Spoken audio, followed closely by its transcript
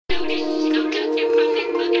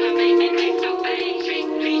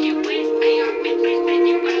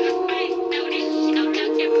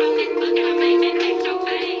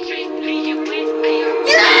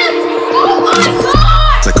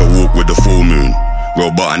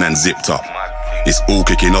button and zipped up. It's all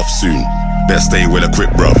kicking off soon. Better stay with a quick,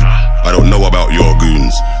 bruv. I don't know about your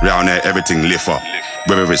goons. Round here, everything lift up.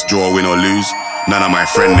 Whether it's draw, win or lose, none of my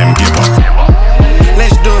friend them give up.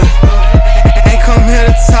 Let's do it. Ain't come here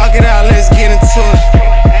to talk it out, let's get into it.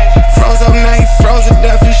 Froze up now, he froze to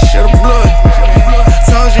death, you should've blew it.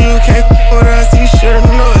 Told you you can't with us, you should've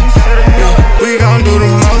knew it. Yeah, we gon' do the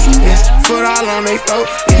most, yes. Foot all on they throat,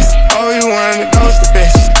 yes. Oh, you wanted to ghost the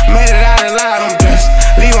best. Made it out alive, I'm blessed.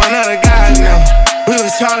 Leave one other guy now. We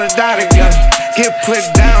was taught to die together. Get put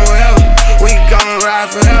down wherever. We gon' ride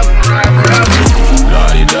forever.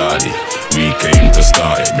 Lottie-dottie, we came to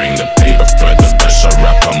start it. Bring the paper for the pressure,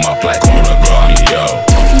 wrap 'em up like origami, yo.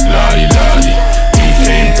 Lottie-dottie, we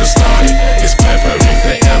came to start it. It's pepper if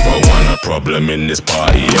they ever want a problem in this part.